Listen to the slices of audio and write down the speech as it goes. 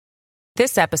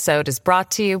This episode is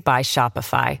brought to you by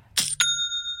Shopify.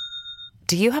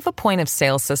 Do you have a point of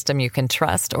sale system you can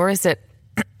trust, or is it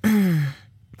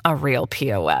a real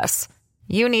POS?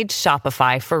 You need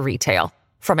Shopify for retail.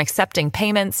 From accepting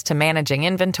payments to managing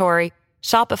inventory,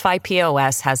 Shopify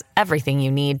POS has everything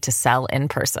you need to sell in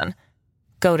person.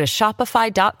 Go to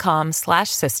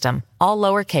shopify.com/system, all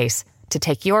lowercase, to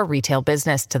take your retail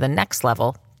business to the next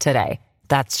level today.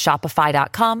 That's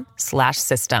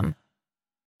shopify.com/system.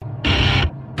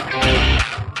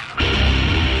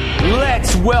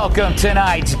 Let's welcome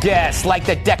tonight's guest. Like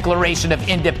the Declaration of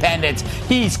Independence,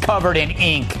 he's covered in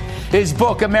ink. His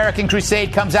book, American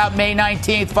Crusade, comes out May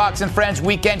 19th. Fox and Friends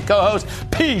weekend co-host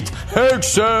Pete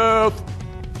Hegseth.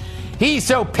 He's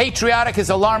so patriotic his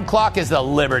alarm clock is the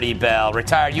Liberty Bell.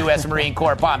 Retired U.S. Marine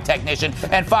Corps bomb technician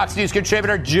and Fox News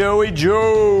contributor Joey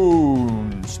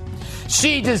Jones.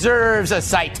 She deserves a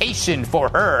citation for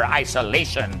her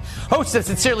isolation. Host of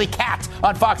Sincerely Cat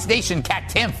on Fox Nation, Cat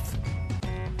Timpf.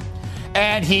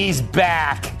 And he's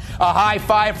back. A high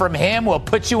five from him will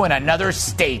put you in another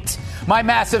state. My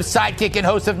massive sidekick and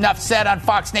host of Nuff Said on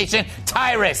Fox Nation,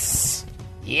 Tyrus.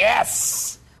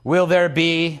 Yes. Will there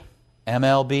be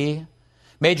MLB?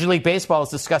 Major League Baseball is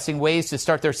discussing ways to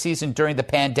start their season during the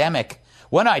pandemic.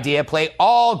 One idea, play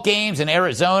all games in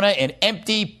Arizona in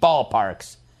empty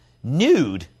ballparks.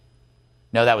 Nude?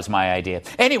 No, that was my idea.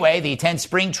 Anyway, the 10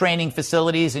 spring training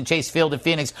facilities in Chase Field and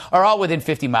Phoenix are all within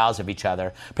 50 miles of each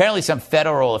other. Apparently, some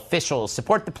federal officials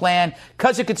support the plan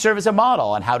because it could serve as a model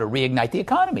on how to reignite the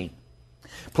economy.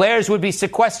 Players would be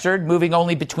sequestered, moving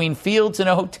only between fields and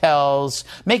hotels,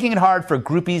 making it hard for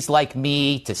groupies like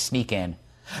me to sneak in.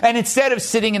 And instead of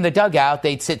sitting in the dugout,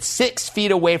 they'd sit 6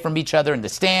 feet away from each other in the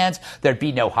stands. There'd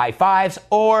be no high fives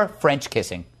or French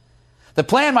kissing. The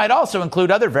plan might also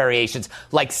include other variations,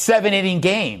 like 7-inning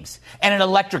games and an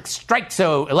electronic strike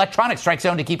zone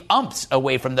to keep umps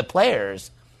away from the players.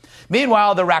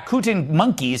 Meanwhile, the Rakuten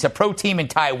Monkeys, a pro team in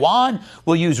Taiwan,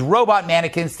 will use robot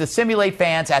mannequins to simulate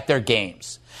fans at their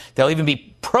games. They'll even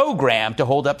be programmed to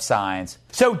hold up signs.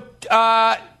 So,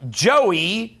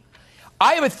 Joey,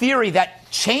 I have a theory that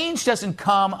change doesn't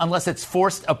come unless it's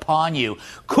forced upon you.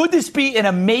 Could this be an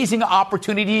amazing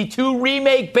opportunity to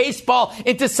remake baseball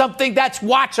into something that's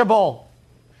watchable?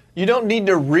 You don't need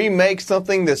to remake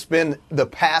something that's been the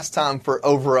pastime for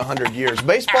over 100 years.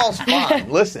 Baseball's fine.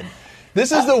 Listen,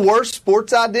 this is the worst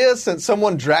sports idea since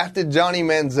someone drafted Johnny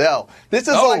Manziel. This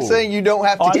is like saying you don't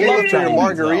have to cater for your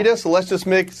margarita, so let's just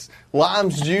mix lime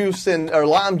juice and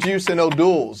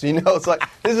O'Doul's. You know, it's like,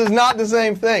 this is not the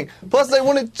same thing. Plus, they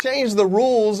want to change the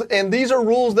rules, and these are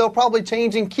rules they'll probably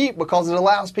change and keep because it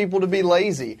allows people to be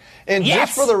lazy. And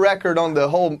just for the record on the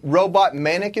whole robot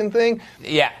mannequin thing,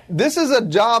 this is a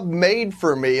job made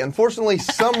for me. Unfortunately,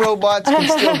 some robots can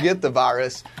still get the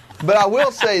virus. But I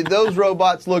will say those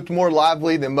robots looked more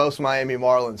lively than most Miami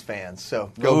Marlins fans.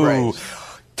 So go Braves.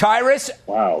 Tyrus,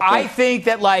 I think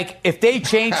that, like, if they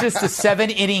change this to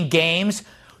 7-inning games,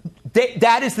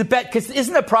 that is the bet. Because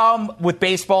isn't the problem with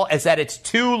baseball is that it's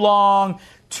too long,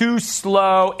 too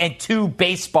slow, and too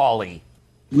baseball-y?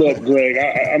 Look, Greg,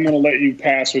 I'm going to let you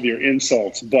pass with your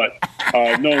insults, but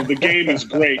no, the game is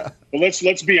great. But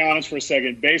let's be honest for a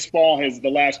second. Baseball has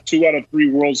the last 2 out of 3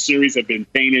 World Series have been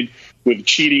tainted with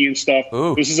cheating and stuff.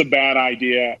 Ooh. This is a bad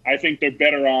idea. I think they're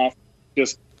better off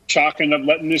just chalking up,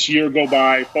 letting this year go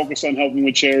by, focus on helping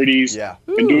with charities and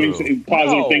doing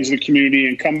positive things in the community,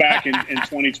 and come back in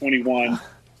 2021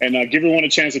 and give everyone a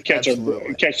chance to catch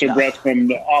their breath from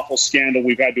the awful scandal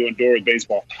we've had to endure with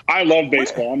baseball. I love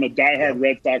baseball. I'm a diehard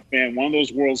Red Sox fan. One of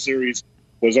those World Series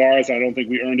was ours. I don't think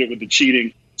we earned it with the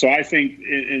cheating. So I think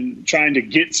in trying to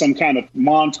get some kind of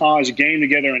montage game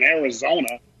together in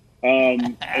Arizona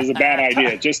is a bad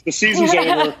idea. Just the season's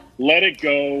over. Let it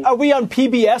go. Are we on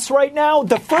PBS right now?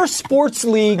 The first sports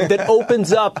league that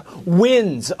opens up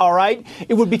wins, all right?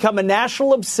 It would become a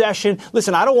national obsession.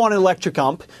 Listen, I don't want an electric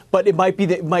ump, but it might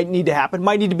need to happen. It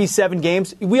might need to be 7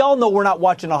 games. We all know we're not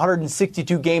watching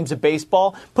 162 games of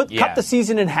baseball. Cut the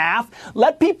season in half.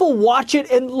 Let people watch it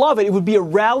and love it. It would be a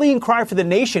rallying cry for the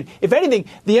nation. If anything,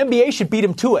 the NBA should beat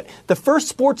them to it. The first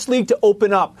sports league to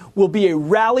open up will be a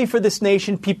rally for this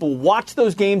nation. People watch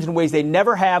those games in ways they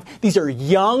never have. These are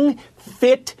young,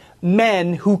 fit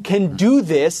men who can do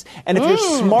this, and if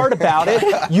you're smart about it,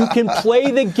 you can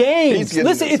play the games.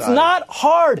 Listen, it's not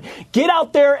hard. Get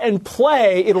out there and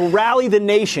play. It'll rally the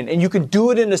nation, and you can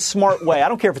do it in a smart way. I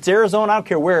don't care if it's Arizona. I don't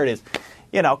care where it is.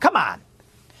 You know, come on.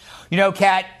 You know,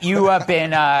 Kat, you have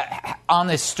been on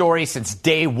this story since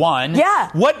day one.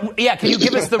 Yeah. Can you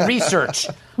give us the research?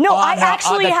 No, I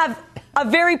actually have a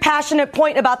very passionate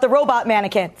point about the robot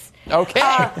mannequins.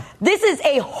 Okay. This is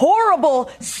a horrible,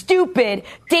 stupid,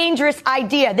 dangerous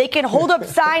idea. They can hold up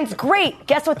signs. Great.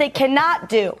 Guess what they cannot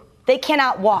do? They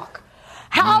cannot walk.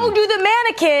 How do the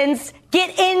mannequins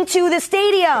get into the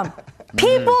stadium?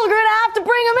 People are going to have to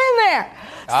bring them in there.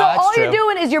 So all you're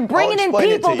doing is you're bringing in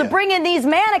people to bring in these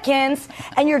mannequins,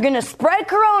 and you're going to spread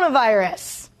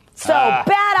coronavirus. So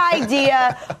bad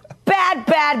idea.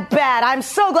 Bad. I'm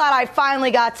so glad I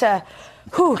finally got to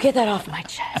get that off my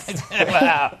chest.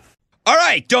 Wow. All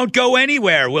right, don't go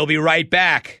anywhere. We'll be right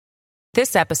back.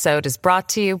 This episode is brought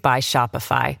to you by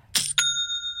Shopify.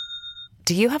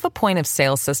 Do you have a point of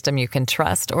sale system you can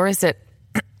trust, or is it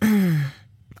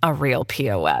a real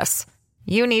POS?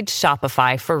 You need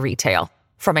Shopify for retail.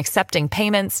 From accepting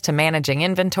payments to managing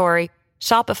inventory,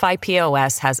 Shopify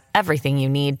POS has everything you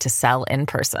need to sell in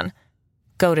person.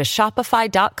 Go to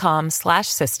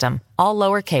shopify.com/system, all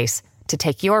lowercase, to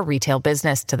take your retail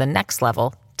business to the next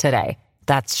level today.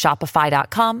 That's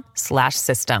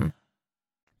shopify.com/system.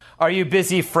 Are you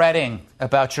busy fretting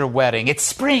about your wedding? It's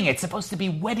spring. It's supposed to be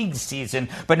wedding season,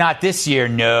 but not this year.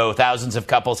 No, thousands of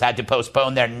couples had to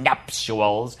postpone their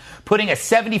nuptials, putting a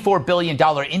 $74 billion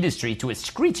industry to a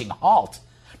screeching halt.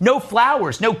 No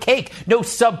flowers, no cake, no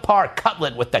subpar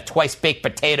cutlet with the twice-baked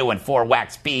potato and 4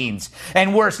 waxed beans.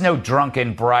 And worse, no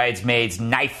drunken bridesmaids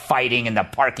knife fighting in the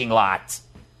parking lot.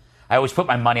 I always put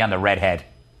my money on the redhead.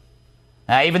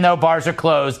 Even though bars are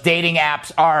closed, dating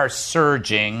apps are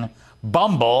surging.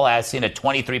 Bumble has seen a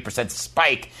 23%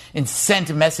 spike in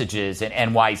sent messages in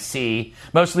NYC,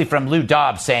 mostly from Lou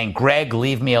Dobbs saying, "Greg,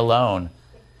 leave me alone."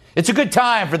 It's a good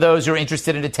time for those who are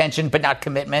interested in attention but not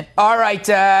commitment. All right,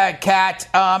 Kat,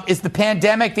 is the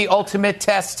pandemic the ultimate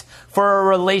test for a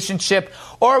relationship,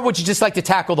 or would you just like to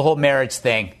tackle the whole marriage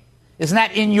thing? Isn't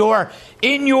that in your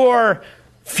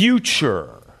future?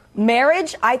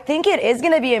 Marriage, I think it is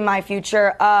going to be in my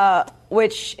future,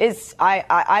 which is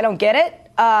I don't get it.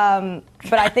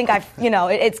 But I think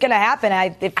it's going to happen.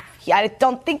 I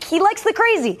don't think he likes the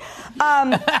crazy.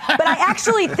 But I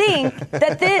actually think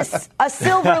that a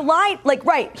silver line,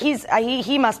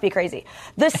 he must be crazy.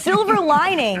 The silver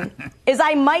lining is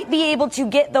I might be able to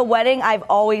get the wedding I've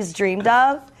always dreamed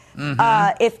of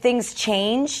if things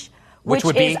change. Which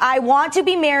would be? I want to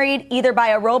be married either by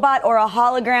a robot or a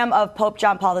hologram of Pope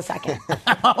John Paul II.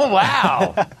 Oh,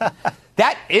 wow.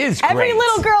 That is great. Every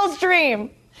little girl's dream.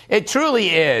 It truly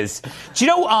is. Do you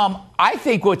know, I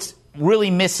think what's really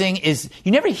missing is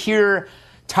you never hear,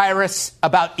 Tyrus,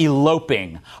 about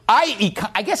eloping. I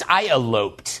guess I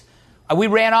eloped. We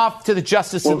ran off to the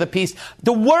justice of the peace.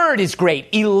 The word is great,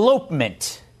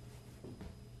 elopement.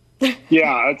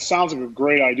 Yeah, it sounds like a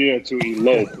great idea to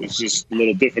elope. It's just a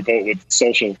little difficult with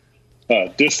social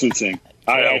distancing.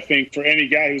 I think for any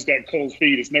guy who's got cold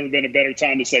feet, it's never been a better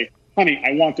time to say, "Honey,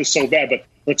 I want this so bad, but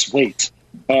let's wait."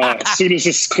 As soon as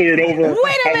this is cleared over,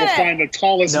 I will find the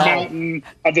tallest mountain,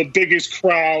 the biggest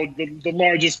crowd, the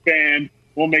largest band.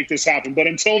 We'll make this happen. But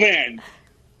until then,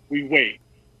 we wait.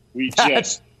 We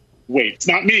just wait. It's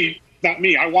not me.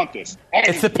 I want this.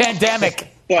 It's the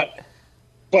pandemic. But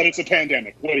it's a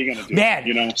pandemic. What are you going to do? Man,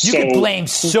 you can blame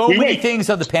so many things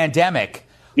on the pandemic.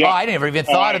 Yeah. Oh, I never even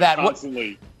thought of that.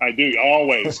 Constantly. I do,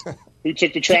 always. Who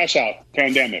took the trash out?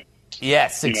 Pandemic.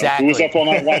 Yes, exactly. Who was up all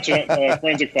night watching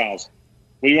Forensic Files?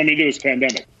 What do you want me to do? It's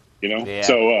pandemic. Yeah.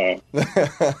 So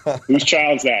whose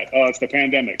child's that? Oh, it's the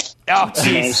pandemic. Oh,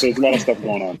 jeez. So there's a lot of stuff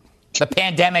going on. The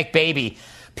pandemic, baby.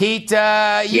 Pete,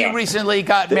 you recently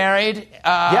got married.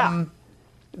 Yeah.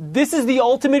 This is the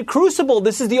ultimate crucible.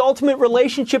 This is the ultimate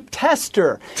relationship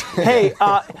tester. Hey,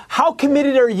 how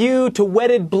committed are you to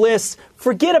wedded bliss?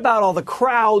 Forget about all the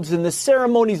crowds and the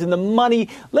ceremonies and the money.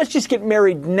 Let's just get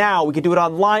married now. We can do it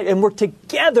online, and we're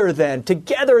together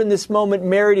in this moment,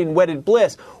 married in wedded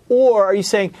bliss. Or are you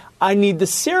saying, I need the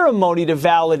ceremony to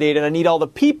validate it. I need all the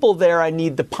people there. I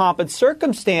need the pomp and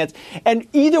circumstance. And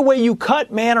either way you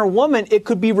cut, man or woman, it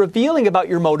could be revealing about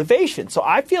your motivation. So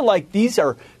I feel like these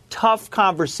are tough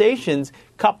conversations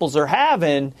couples are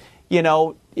having.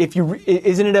 Isn't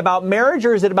it about marriage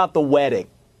or is it about the wedding?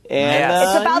 And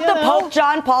it's about the Pope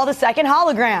John Paul II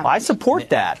hologram. I support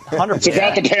that 100%. It's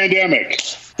about the pandemic.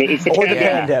 It's the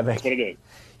pandemic. That's what it is.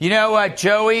 You know,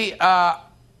 Joey,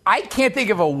 I can't think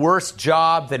of a worse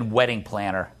job than wedding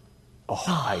planner. Oh,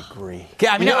 I agree.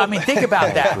 I mean, think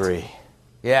about that. I agree.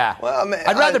 Yeah. Well,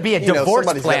 I'd rather be a divorce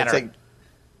planner.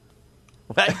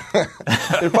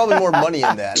 There's probably more money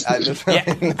in that.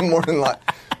 More than like.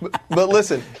 But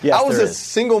listen, I was a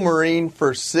single Marine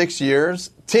for 6 years,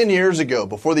 10 years ago,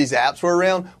 before these apps were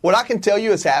around. What I can tell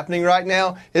you is happening right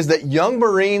now is that young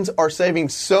Marines are saving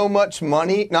so much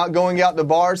money not going out to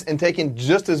bars and taking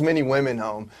just as many women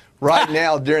home right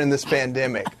now during this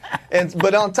pandemic.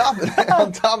 But on top of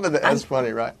that, that's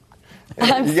funny, right?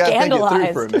 I'm you got to think it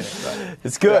scandalized. through for a minute. Right?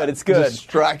 It's good. It's good. Just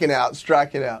striking out.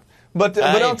 But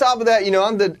on top of that,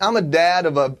 I'm a dad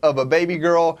of a baby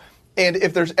girl, and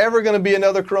if there's ever going to be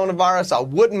another coronavirus, I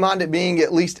wouldn't mind it being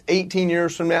at least 18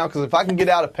 years from now, because if I can get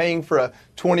out of paying for a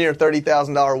 $20,000 or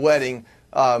 $30,000 wedding,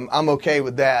 I'm okay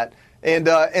with that. And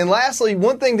lastly,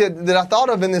 one thing that I thought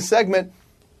of in this segment,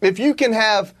 if you can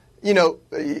have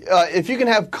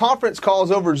conference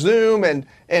calls over Zoom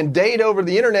and date over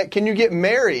the internet, can you get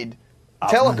married?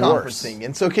 Teleconferencing.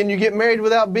 And so can you get married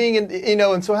without being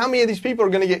and so how many of these people are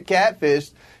going to get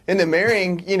catfished into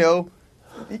marrying,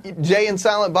 Jay and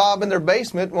Silent Bob in their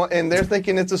basement, and they're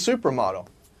thinking it's a supermodel.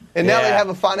 And now they have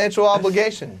a financial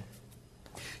obligation.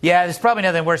 Yeah, there's probably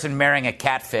nothing worse than marrying a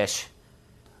catfish.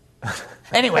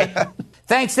 Anyway,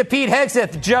 thanks to Pete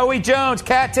Hegseth, Joey Jones,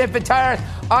 Cat Tip and Tires.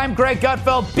 I'm Greg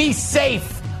Gutfeld. Be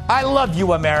safe. I love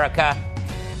you, America.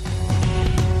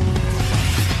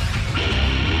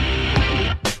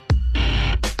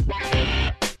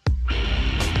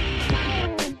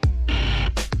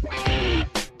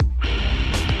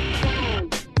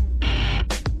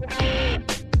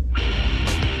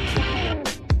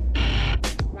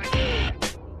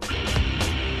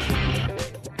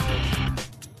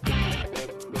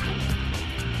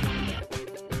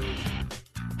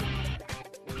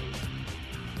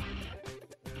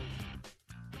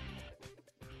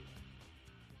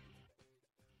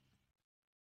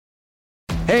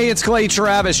 Hey, it's Clay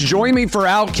Travis. Join me for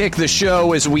Outkick the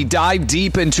Show as we dive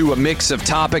deep into a mix of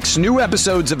topics. New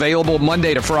episodes available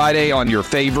Monday to Friday on your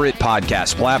favorite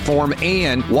podcast platform,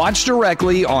 and watch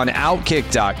directly on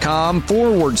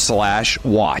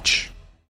Outkick.com/watch.